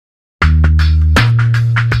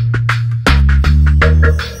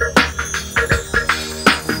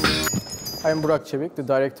I'm Burak Çevik, the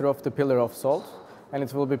director of The Pillar of Salt, and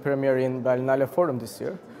it will be premiering in Berlinale Forum this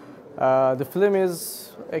year. The film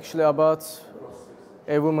is actually about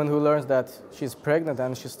a woman who learns that she's pregnant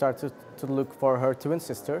and she started to look for her twin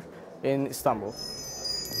sister in Istanbul.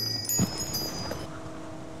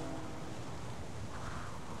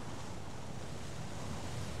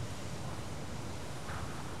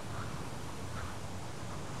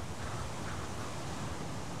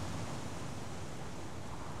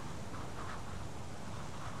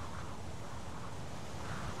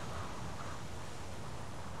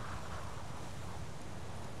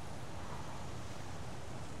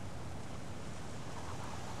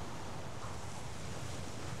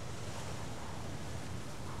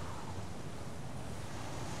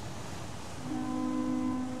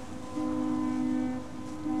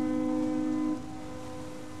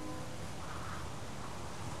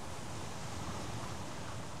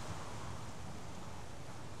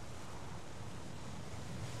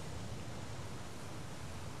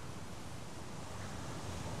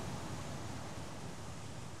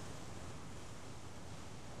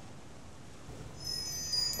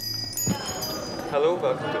 Hello,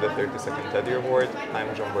 welcome to the 32nd Teddy Award.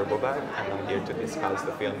 I'm John Borbobak and I'm here to discuss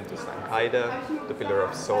the film Tuzdan Kaide, The Pillar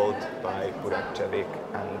of Salt by Burak Cevik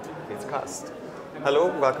and its cast. Hello,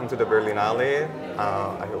 welcome to the Berlinale.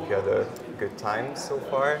 I hope you had a good time so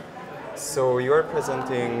far. So you are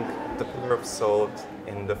presenting The Pillar of Salt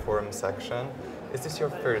in the forum section. Is this your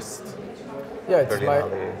first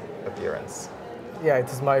Berlinale appearance? Yeah, it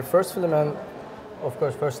is my first film and of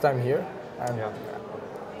course first time here. And yeah.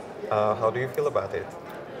 How do you feel about it?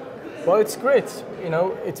 Well, it's great. You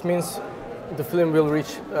know, it means the film will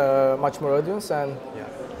reach much more audience, and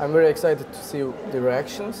I'm very excited to see the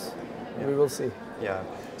reactions. Yeah. We will see. Yeah.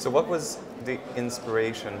 So, what was the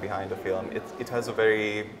inspiration behind the film? It has a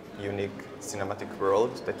very unique cinematic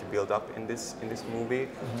world that you build up in this movie.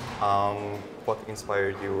 Mm-hmm. What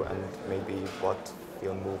inspired you, and maybe what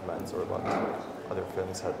film movements or what other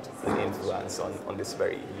films had an influence on this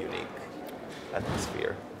very unique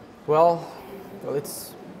atmosphere? Well,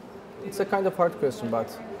 it's a kind of hard question, but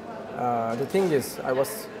the thing is, I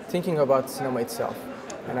was thinking about cinema itself,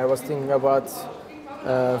 and I was thinking about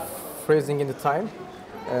phrasing in the time.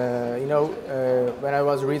 When I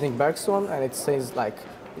was reading Bergson, and it says like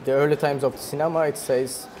the early times of the cinema, it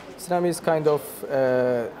says cinema is kind of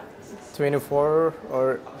 24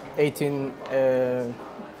 or 18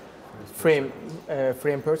 frame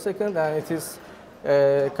per second, and it is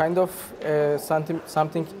kind of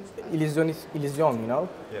something illusion, you know.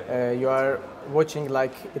 Yeah. You are watching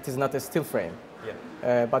like it is not a still frame.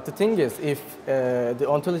 Yeah. But the thing is, if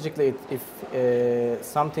ontologically, if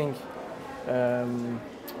something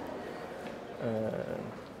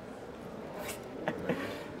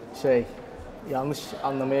yanlış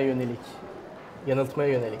anlamaya yönelik, yanıltmaya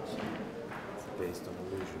yönelik. Based on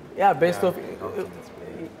illusion. Yeah, based off.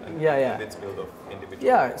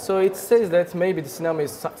 Yeah, so it says that maybe the cinema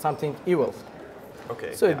is something evil.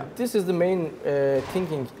 Okay. So this is the main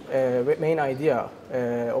thinking, main idea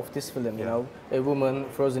of this film. You know, a woman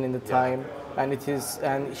frozen in the time, and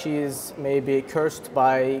she is maybe cursed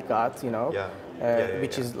by God. You know,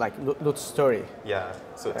 which is like Lut's story. Yeah.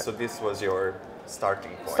 So this was your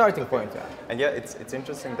starting point. Starting point. Yeah. And yeah, it's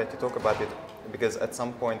interesting that you talk about it because at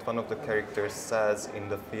some point one of the characters says in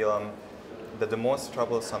the film that the most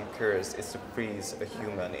troublesome curse is to freeze a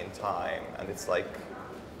human in time, and it's like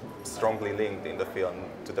strongly linked in the film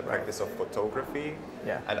to the practice of photography.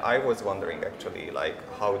 Yeah. And I was wondering actually, like,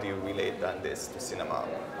 how do you relate then this to cinema,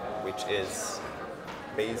 which is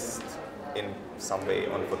based in some way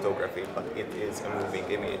on photography, but it is a moving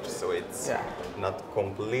image, so it's not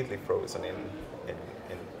completely frozen in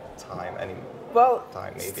time anymore. Well,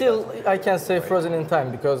 still, I can say frozen in time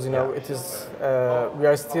because you know it is. We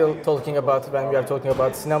are still talking about when we are talking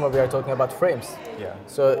about cinema. We are talking about frames. Yeah.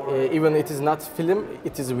 So even it is not film,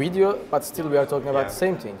 it is video, but still we are talking about the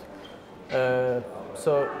same thing.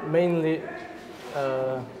 So mainly,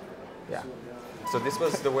 So this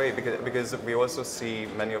was the way because we also see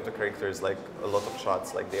many of the characters, like a lot of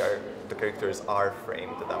shots, like the characters are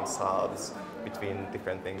framed themselves between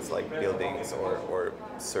different things like buildings or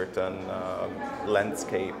certain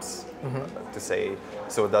landscapes, to say.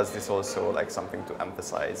 So does this also like something to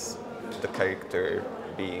emphasize the character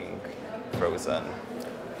being frozen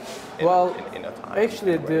in a time?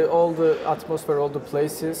 Actually, all the atmosphere, all the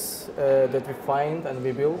places that we find and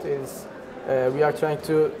we build is we are trying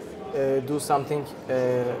to do something.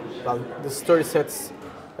 The story sets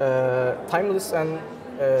timeless and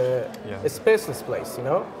a spaceless place, you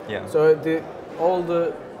know. Yeah. So all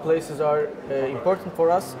the places are important for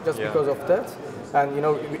us just because of that.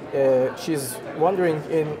 and she's wandering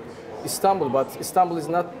in Istanbul, but Istanbul is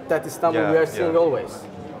not that Istanbul we are seeing always.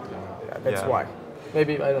 Yeah, that's why.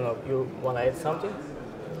 Maybe, I don't know, you want to add something?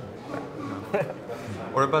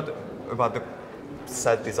 Or about the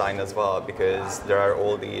set design as well, because there are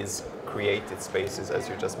all these created spaces, as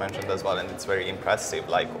you just mentioned as well, and it's very impressive,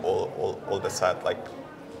 like all the set, like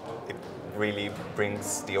it really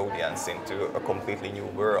brings the audience into a completely new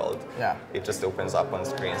world. Yeah. It just opens up on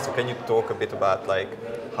screen. So can you talk a bit about like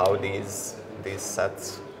how these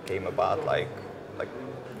sets came about, like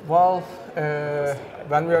Well,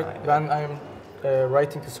 when I'm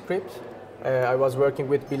writing the script, I was working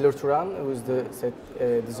with Billur Turan, who is the set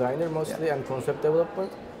designer mostly and concept developer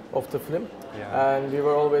of the film. Yeah. And we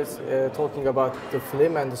were always talking about the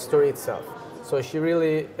film and the story itself. So she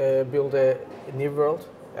really built a new world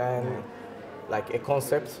and like a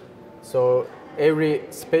concept. So every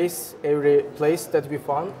space, every place that we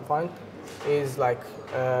find is like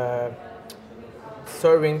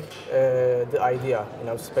serving the idea,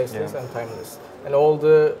 spaceless and timeless. And all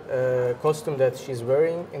the costume that she's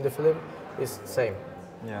wearing in the film is the same.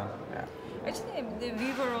 Yeah. Actually,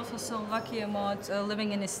 we were also so lucky about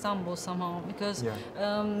living in Istanbul somehow, because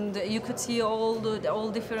you could see all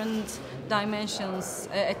different dimensions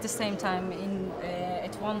at the same time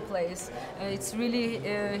at one place. It's really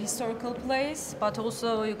a historical place, but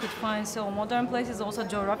also you could find so modern places. Also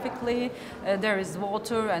geographically, there is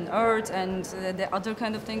water and earth and the other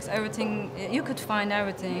kind of things. Everything you could find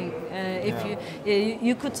everything. If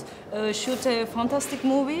you could shoot a fantastic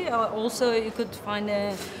movie, also you could find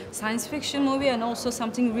a science fiction movie and also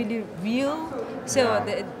something really real. So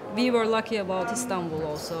we were lucky about Istanbul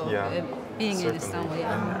also, being in Istanbul.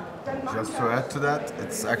 Yeah. Just to add to that,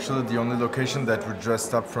 it's actually the only location that we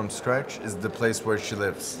dressed up from scratch is the place where she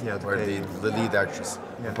lives, where the lead actress.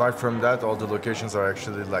 Apart from that, all the locations are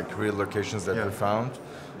actually like real locations that we found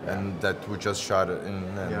and that we just shot in.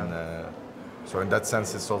 And, so in that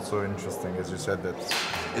sense, it's also interesting, as you said, that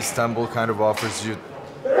Istanbul kind of offers you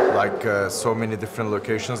like so many different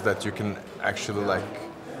locations that you can actually like,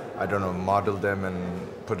 I don't know, model them and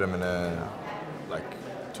put them in a like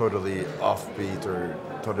totally offbeat or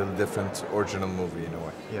totally different original movie in a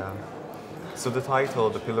way. Yeah. So the title,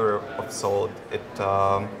 The Pillar of Salt, it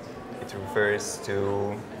refers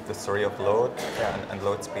to the story of Lot and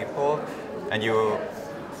Lot's people, and you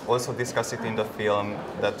also discuss it in the film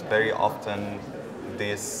that very often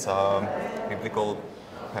this biblical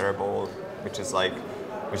parable, which is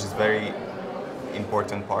very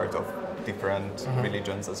important part of different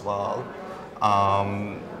religions as well.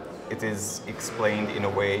 It is explained in a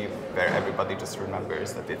way where everybody just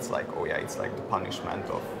remembers that it's like, oh yeah, it's like the punishment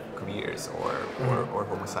of queers or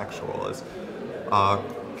homosexuals.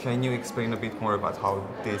 Can you explain a bit more about how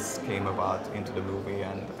this came about into the movie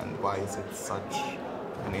and why is it such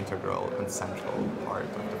an integral and central part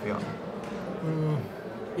of the film?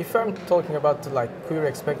 If I'm talking about the like queer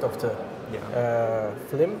aspect of the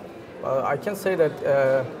film, I can say that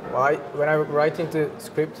when I was writing the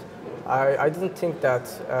script, I didn't think that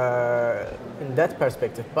in that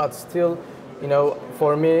perspective, but still,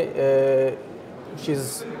 for me,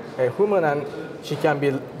 she's a woman and she can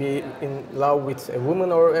be in love with a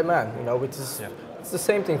woman or a man, it's the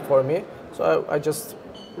same thing for me. So I just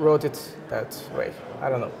wrote it that way. I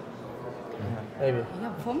don't know. Maybe.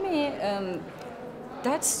 Yeah, for me,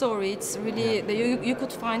 that story, it's really, you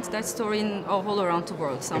could find that story in all around the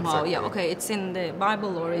world somehow. Exactly. Yeah, okay, it's in the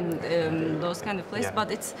Bible or in those kind of places, but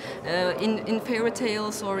it's in fairy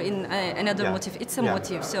tales or in another motive. It's a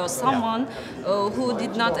motive. So someone who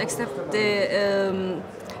did not accept the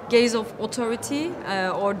gaze of authority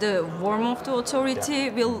or the warmth of the authority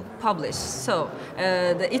will publish. So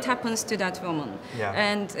it happens to that woman,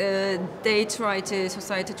 and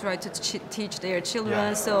society try to teach their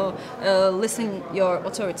children. So listen your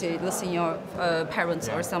authority, listen your parents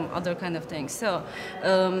or some other kind of thing. So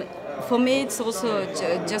for me, it's also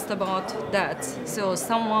just about that. So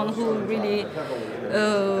someone who really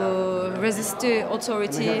resists the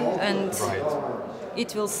authority and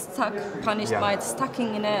it will punished by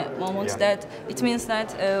stucking in a moment that it means that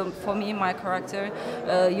for me, my character,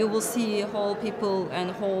 you will see whole people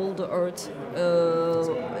and whole the earth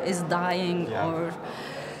is dying or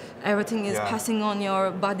everything is passing on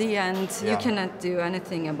your body and you cannot do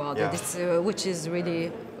anything about it. It's, which is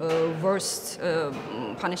really worst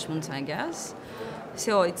punishment, I guess.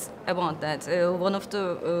 So it's about that. One of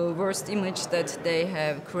the worst image that they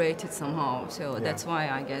have created somehow. So that's why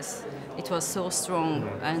I guess it was so strong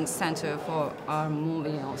and center for our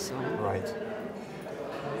movie also. Right.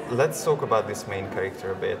 Let's talk about this main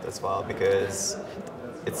character a bit as well, because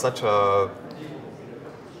it's such a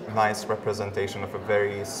nice representation of a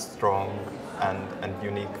very strong and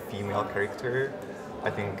unique female character. I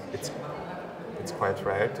think it's quite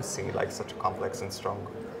rare to see like such a complex and strong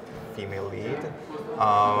female lead.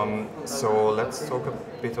 So let's talk a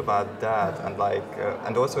bit about that, and like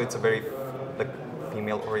and also it's a very like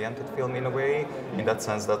female-oriented film in a way, in that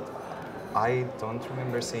sense that I don't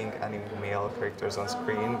remember seeing any male characters on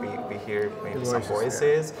screen. We hear maybe some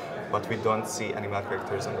voices, but we don't see any male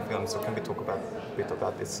characters in the film. So can we talk a bit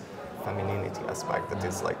about this femininity aspect that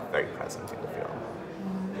is like very present in the film?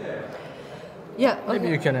 Yeah, Maybe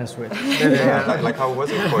you can answer it. Like how was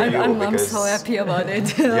it for you? I'm so happy about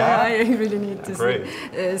it. Yeah? I really need to Great.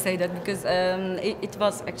 say that because it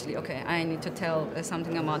was actually, okay, I need to tell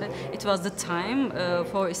something about it. It was the time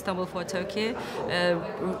for Istanbul, for Turkey,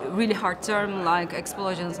 really hard term like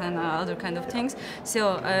explosions and other kind of things.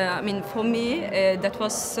 So, I mean, for me, that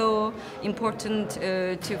was so important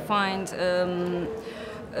to find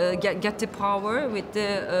get the power with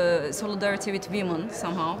the solidarity with women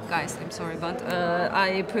somehow. Guys, I'm sorry, but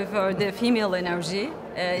I prefer the female energy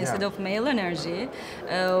instead of male energy,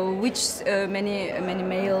 which many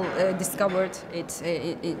male discovered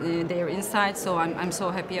their inside. So I'm so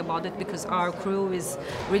happy about it because our crew is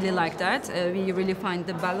really like that. We really find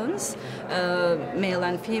the balance, male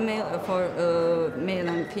and female for male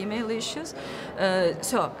and female issues.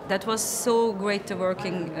 So that was so great to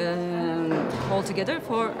working all together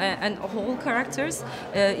for and whole characters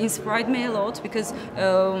inspired me a lot because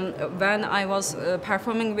when I was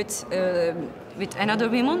performing with another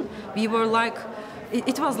woman, we were like,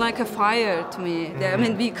 it was like a fire to me. I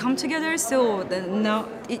mean, we come together, so now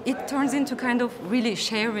it turns into kind of really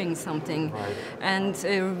sharing something. Right. And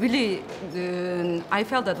really, I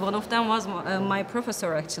felt that one of them was my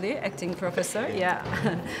professor, actually, acting professor, yeah,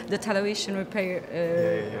 the television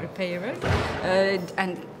repairer.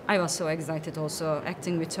 And I was so excited also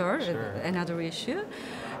acting with her, another issue.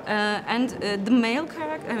 And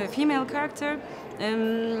the female character,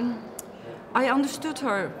 I understood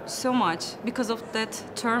her so much because of that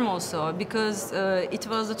term also, because it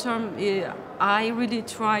was a term I really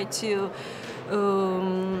tried to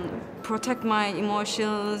protect my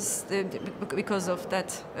emotions because of that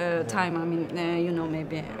time. I mean, you know,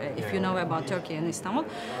 maybe if you know about Turkey and Istanbul.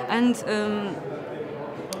 And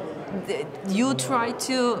you try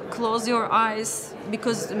to close your eyes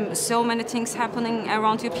because so many things happening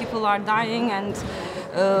around you, people are dying, and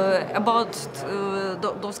about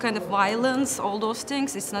those kind of violence, all those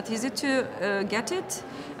things, it's not easy to get it.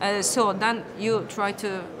 So then you try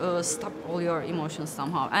to stop all your emotions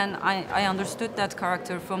somehow. And I understood that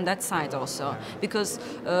character from that side also, because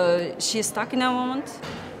she's stuck in a moment,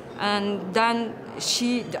 and then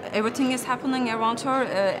everything is happening around her,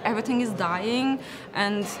 everything is dying,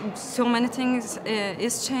 and so many things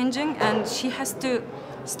is changing, and she has to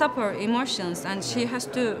stop her emotions, and she has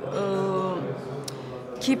to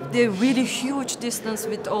keep the really huge distance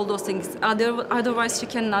with all those things. Otherwise, she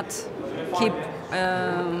cannot keep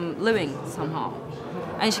living somehow.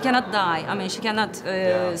 And she cannot die. I mean, she cannot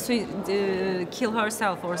kill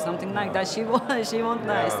herself or something like that. She won't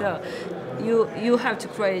die. So you have to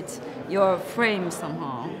create your frame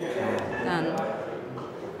somehow. Then.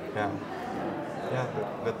 Yeah,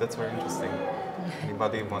 that's very interesting.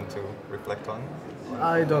 Anybody want to reflect on?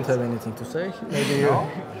 I don't have anything to say. Maybe you. No?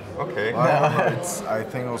 Okay. I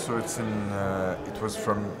think also it's in. It was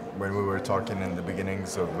from when we were talking in the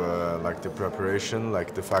beginnings of like the preparation,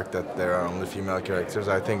 like the fact that there are only female characters.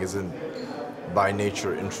 I think isn't by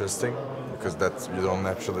nature interesting because that you don't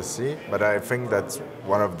naturally see. But I think that's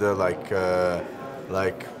one of the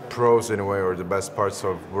like pros in a way, or the best parts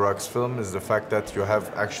of Burak's film is the fact that you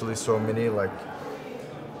have actually so many like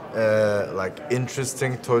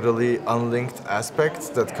interesting, totally unlinked aspects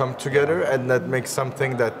that come together, and that makes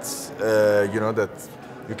something that that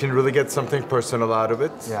you can really get something personal out of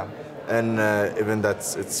it. Yeah. And even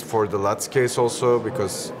it's for the Lutz case also,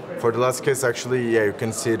 because for the Lutz case actually, you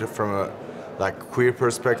can see it from a like queer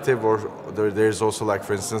perspective, or there's also like,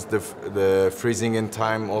 for instance, the freezing in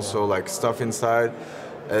time, also like stuff inside.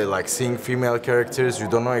 Like seeing female characters, you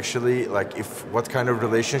don't know actually like what kind of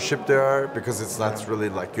relationship they are, because it's not really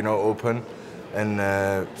like open, and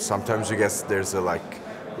sometimes you guess there's a I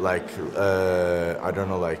don't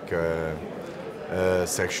know, like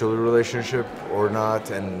sexual relationship or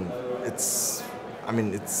not, and it's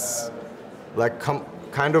like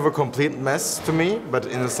kind of a complete mess to me, but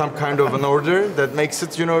in some kind of an order that makes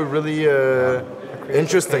it really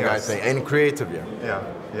interesting, I think, and creative.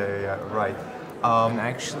 Yeah, right. And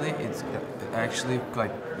actually, it's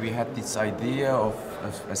like we had this idea of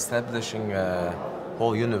establishing a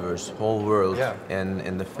whole universe, whole world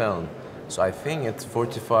in the film. So I think it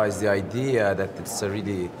fortifies the idea that it's a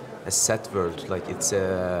really a set world, like it's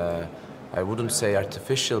a, I wouldn't say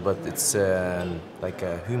artificial, but it's like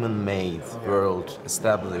a human-made world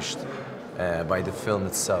established by the film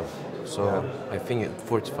itself. So I think it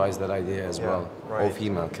fortifies that idea as well, all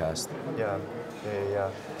female cast.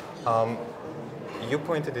 You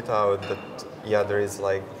pointed it out that there is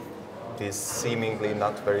like these seemingly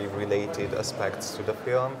not very related aspects to the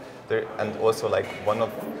film, and also like one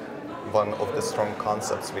of the strong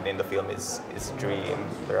concepts within the film is dream.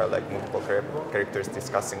 There are like multiple characters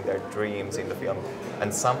discussing their dreams in the film,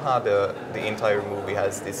 and somehow the entire movie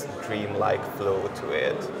has this dream-like flow to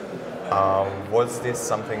it. Was this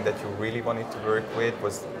something that you really wanted to work with,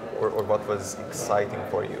 or what was exciting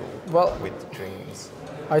for you with dreams?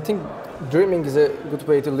 I think dreaming is a good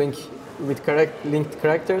way to link with linked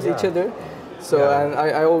characters each other. So and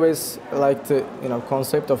I always liked the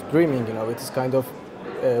concept of dreaming. It is kind of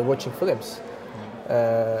watching films.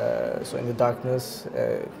 So in the darkness,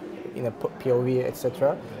 in a POV,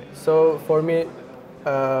 etc. So for me,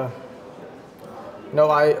 I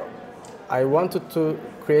wanted to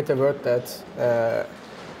create a world that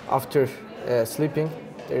after sleeping,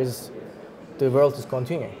 the world is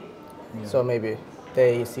continuing. So maybe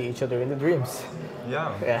they see each other in the dreams.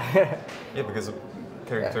 Because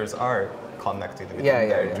characters are connected with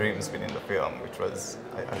their dreams within the film, which was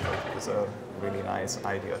I thought it was a really nice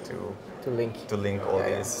idea to link all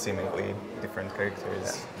these seemingly different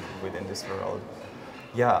characters within this world.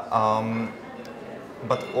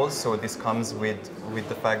 But also this comes with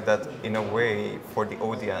the fact that in a way for the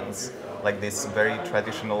audience, like this very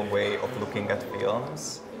traditional way of looking at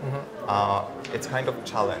films, it's kind of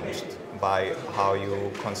challenged by how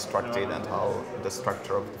you construct it and how the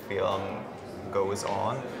structure of the film goes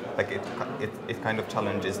on. Like it kind of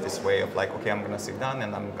challenges this way of like, okay, I'm gonna sit down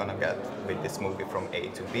and I'm gonna get with this movie from A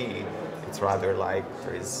to B. It's rather like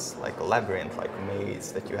there is like a labyrinth, like a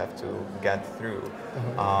maze that you have to get through.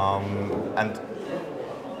 And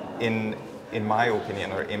in my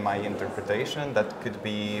opinion, or in my interpretation, that could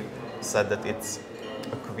be said that it's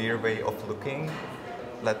a queer way of looking.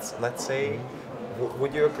 Let's say,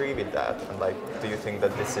 would you agree with that? And like, do you think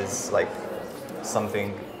that this is like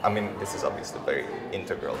something? I mean, this is obviously very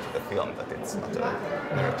integral to the film, that it's not a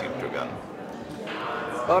narrative-driven.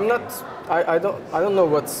 I'm not. I don't know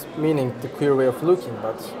what's meaning the queer way of looking,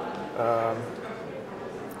 but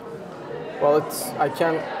I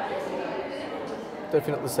can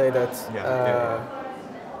definitely say that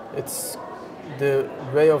it's the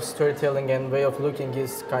way of storytelling and way of looking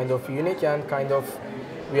is kind of unique, and kind of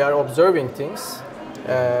we are observing things.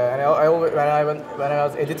 And when I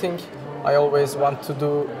was editing, I always want to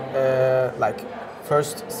do like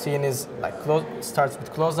first scene is like starts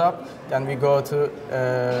with close up, then we go to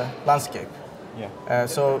landscape.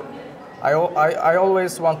 So I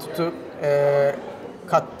always wanted to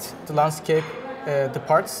cut the landscape, the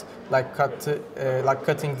parts, like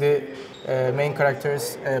cutting the main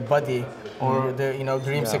character's body or the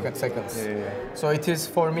dream seconds. So it is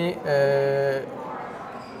for me.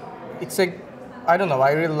 It's a, I don't know.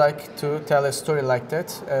 I really like to tell a story like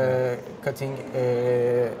that, cutting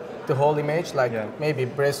the whole image. Like maybe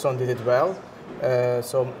Bresson did it well.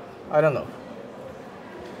 So I don't know.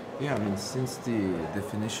 Yeah, I mean, since the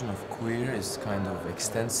definition of queer is kind of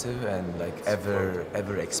extensive and like ever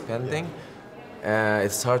expanding,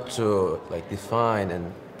 it's hard to like define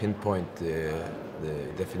and pinpoint the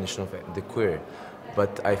definition of the queer.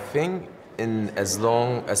 But I think as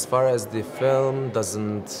far as the film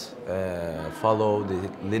doesn't follow the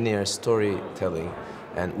linear storytelling,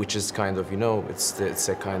 and which is kind of it's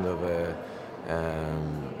a kind of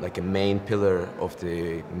like a main pillar of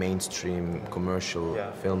the mainstream commercial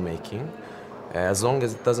filmmaking. As long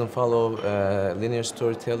as it doesn't follow linear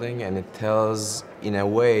storytelling and it tells in a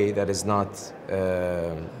way that is not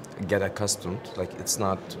get accustomed, like it's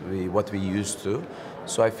not what we used to.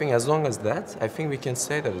 So I think as long as that, I think we can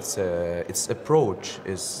say that its approach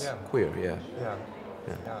is queer.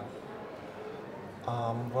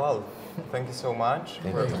 Well, thank you so much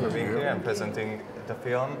for being here and presenting the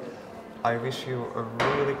film. I wish you a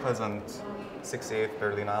really pleasant 68th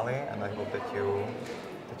Berlinale, and I hope that you're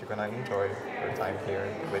gonna enjoy your time here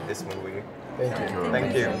with this movie. Thank you.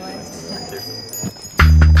 Thank you. So much. Thank you.